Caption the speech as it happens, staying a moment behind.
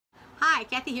Hi,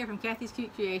 Kathy here from Kathy's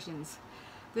Cute Creations.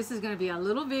 This is going to be a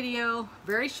little video,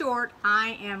 very short.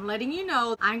 I am letting you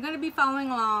know I'm going to be following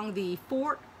along the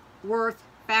Fort Worth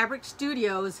Fabric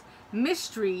Studios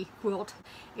mystery quilt.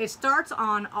 It starts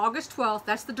on August 12th.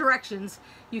 That's the directions.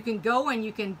 You can go and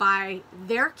you can buy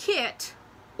their kit,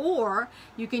 or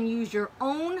you can use your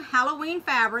own Halloween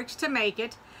fabrics to make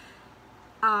it.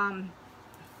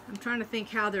 I'm trying to think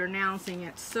how they're announcing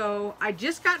it. So I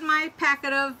just got my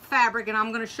packet of fabric and I'm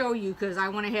going to show you, because I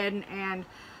went ahead and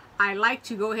I like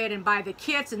to go ahead and buy the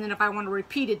kits, and then if I want to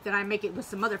repeat it, then I make it with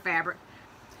some other fabric.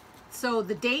 So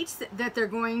the dates that they're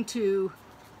going to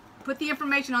put the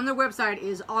information on their website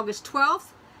is August 12th,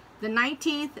 the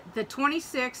 19th, the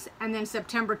 26th, and then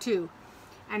September 2.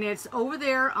 And it's over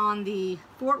there on the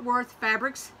Fort Worth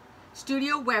Fabrics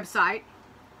Studio website.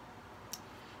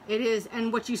 It is,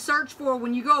 and what you search for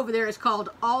when you go over there is called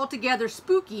All Together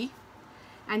Spooky,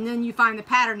 and then you find the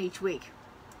pattern each week.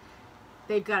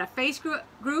 They've got a Facebook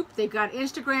group, they've got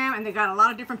Instagram, and they've got a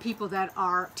lot of different people that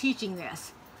are teaching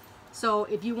this. So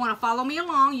if you want to follow me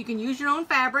along, you can use your own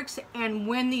fabrics, and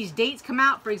when these dates come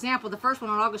out, for example, the first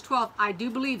one on August 12th, I do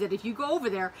believe that if you go over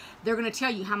there, they're going to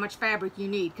tell you how much fabric you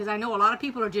need, because I know a lot of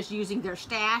people are just using their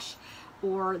stash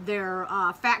or their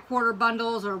fat quarter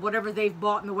bundles or whatever they've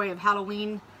bought in the way of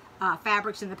Halloween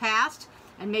fabrics in the past,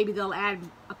 and maybe they'll add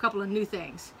a couple of new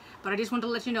things. But I just want to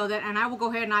let you know that, and I will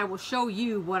go ahead and I will show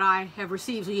you what I have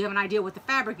received so you have an idea what the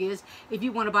fabric is if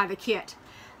you want to buy the kit.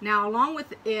 Now, along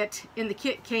with it in the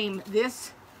kit came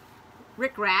this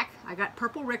rickrack. I got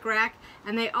purple rickrack,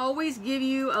 and they always give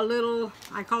you a little,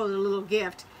 I call it a little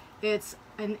gift. It's,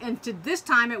 and to this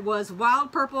time it was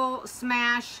Wild Purple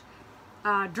Smash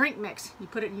drink mix. You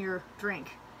put it in your drink.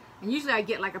 And usually I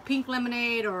get like a pink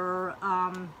lemonade or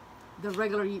the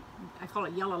regular, I call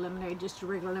it yellow lemonade, just a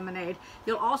regular lemonade.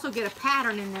 You'll also get a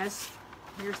pattern in this.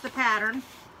 Here's the pattern.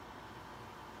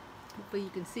 Hopefully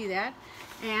you can see that.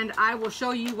 And I will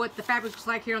show you what the fabric looks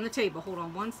like here on the table. Hold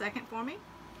on one second for me.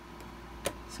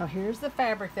 So here's the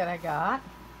fabric that I got.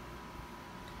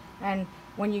 And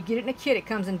when you get it in a kit, it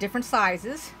comes in different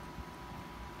sizes.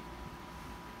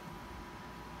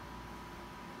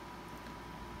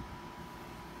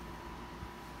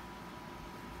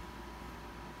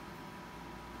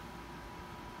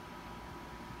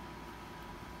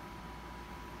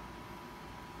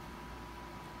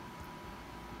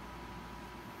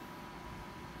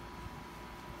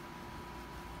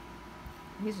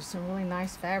 These are some really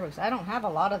nice fabrics. I don't have a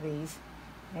lot of these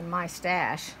in my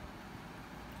stash.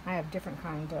 I have different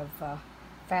kind of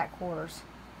fat quarters.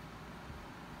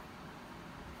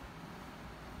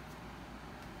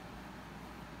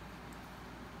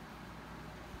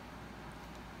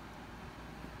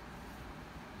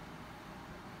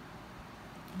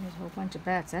 There's a whole bunch of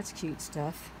bats. That's cute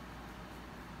stuff.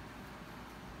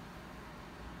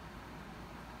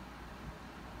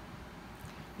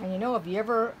 And you know, if you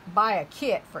ever buy a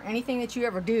kit for anything that you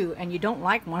ever do and you don't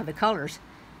like one of the colors,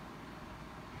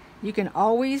 you can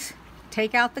always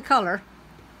take out the color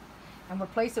and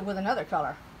replace it with another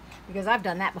color, because I've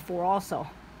done that before also.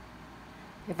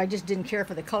 If I just didn't care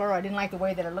for the color, I didn't like the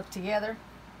way that it looked together,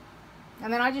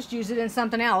 and then I just use it in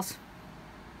something else.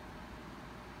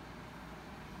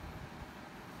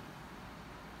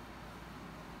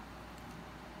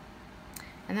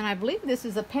 And then I believe this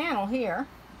is a panel here.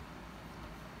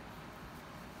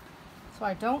 So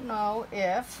I don't know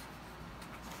if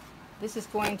this is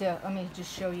going to, let me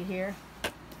just show you here.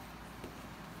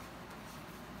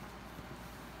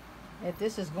 If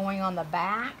this is going on the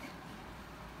back,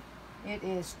 it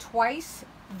is twice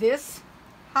this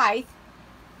height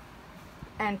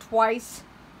and twice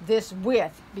this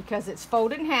width, because it's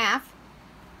folded in half.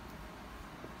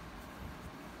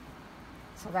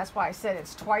 So that's why I said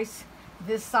it's twice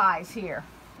this size here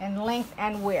in length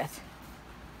and width.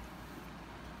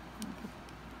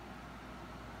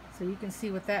 So you can see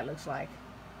what that looks like.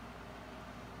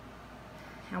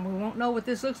 And we won't know what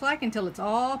this looks like until it's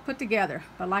all put together.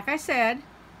 But like I said,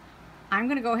 I'm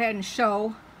going to go ahead and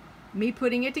show me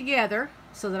putting it together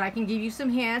so that I can give you some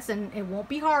hints, and it won't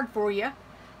be hard for you.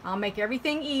 I'll make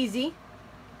everything easy.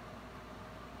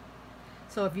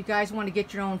 So if you guys want to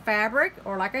get your own fabric,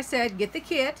 or like I said, get the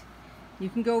kit, you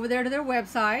can go over there to their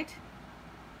website.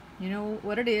 You know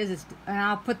what it is. And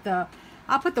I'll put the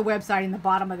website in the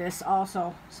bottom of this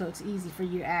also, so it's easy for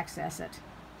you to access it.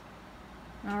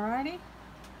 Alrighty,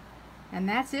 and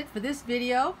that's it for this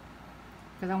video,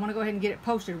 because I want to go ahead and get it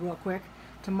posted real quick.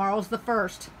 Tomorrow's the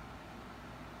 1st.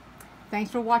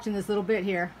 Thanks for watching this little bit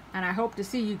here, and I hope to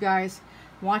see you guys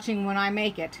watching when I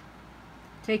make it.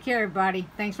 Take care, everybody.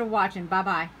 Thanks for watching.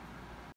 Bye-bye.